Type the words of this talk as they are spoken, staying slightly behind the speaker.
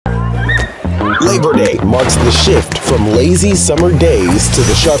Labor Day marks the shift from lazy summer days to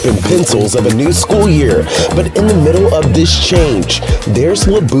the sharpened pencils of a new school year. But in the middle of this change, there's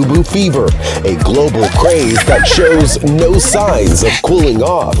LABUBU fever, a global craze that shows no signs of cooling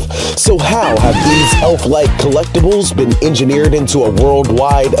off. So how have these elf-like collectibles been engineered into a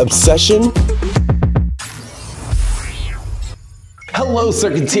worldwide obsession? Hello,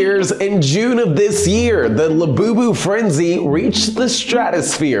 Circuiteers. In June of this year, the LABUBU frenzy reached the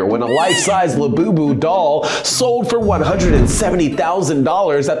stratosphere when a life-size LABUBU doll sold for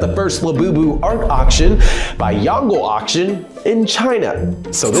 $170,000 at the first LABUBU art auction by Yongle Auction in China.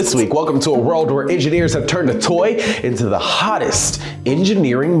 So this week, welcome to a world where engineers have turned a toy into the hottest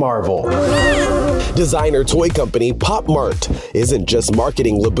engineering marvel. Designer toy company Pop Mart isn't just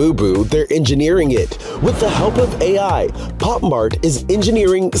marketing LABUBU, they're engineering it. With the help of AI, Pop Mart is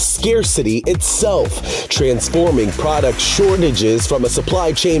engineering scarcity itself, transforming product shortages from a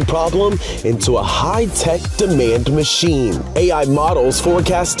supply chain problem into a high-tech demand machine. AI models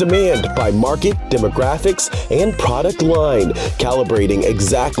forecast demand by market, demographics, and product line, calibrating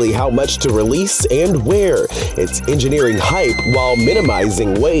exactly how much to release and where. It's engineering hype while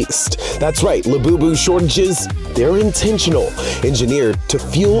minimizing waste. That's right, LABUBU shortages, they're intentional, engineered to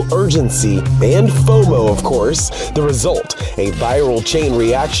fuel urgency and FOMO, of course. The result, a viral chain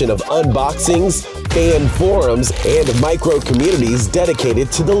reaction of unboxings, fan forums, and micro communities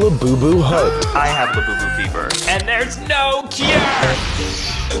dedicated to the LABUBU hunt. I have LABUBU fever, and there's no cure!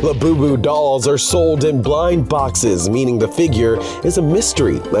 LABUBU dolls are sold in blind boxes, meaning the figure is a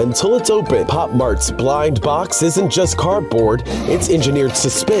mystery until it's open. Pop Mart's blind box isn't just cardboard, it's engineered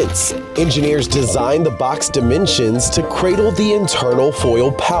suspense. Engineers designed the box dimensions to cradle the internal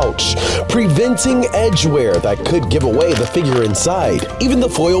foil pouch, preventing edge wear that could give away the figure inside. Even the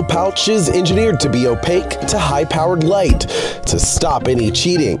foil pouch is engineered to be opaque to high-powered light to stop any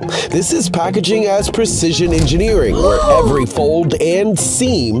cheating. This is packaging as precision engineering, where every fold and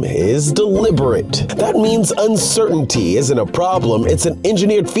seam is deliberate. That means uncertainty isn't a problem, it's an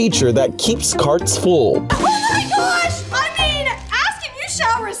engineered feature that keeps carts full. Oh my gosh! I mean, ask and you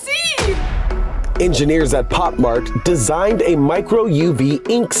shall receive! Engineers at Pop Mart designed a micro UV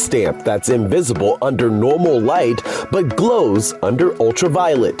ink stamp that's invisible under normal light but glows under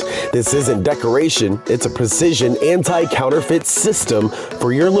ultraviolet. This isn't decoration, it's a precision anti-counterfeit system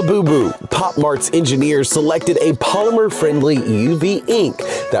for your LABUBU. Pop Mart's engineers selected a polymer-friendly UV ink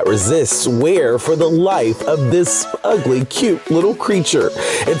that resists wear for the life of this ugly, cute little creature.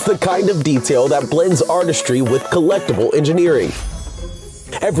 It's the kind of detail that blends artistry with collectible engineering.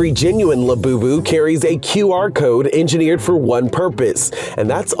 Every genuine LABUBU carries a QR code engineered for one purpose, and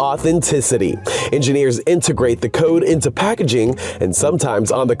that's authenticity. Engineers integrate the code into packaging and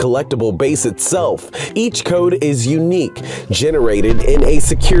sometimes on the collectible base itself. Each code is unique, generated in a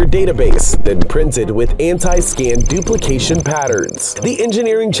secure database, then printed with anti-scan duplication patterns. The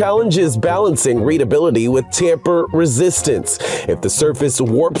engineering challenge is balancing readability with tamper resistance. If the surface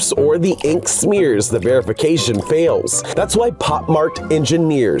warps or the ink smears, the verification fails. That's why Pop Mart engineers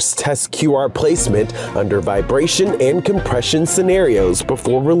test QR placement under vibration and compression scenarios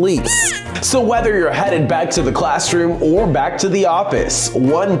before release. So whether you're headed back to the classroom or back to the office,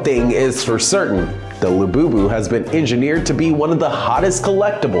 one thing is for certain, the LABUBU has been engineered to be one of the hottest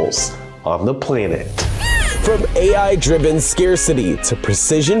collectibles on the planet. From AI-driven scarcity to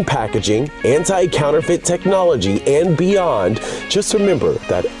precision packaging, anti-counterfeit technology, and beyond, just remember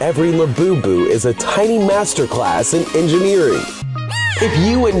that every LABUBU is a tiny masterclass in engineering. If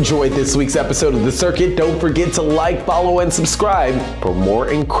you enjoyed this week's episode of The Circuit, don't forget to like, follow, and subscribe for more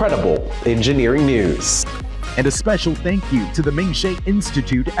incredible engineering news. And a special thank you to the 𝐘𝐚𝐳𝐲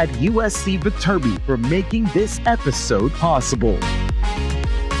Institute at USC Viterbi for making this episode possible.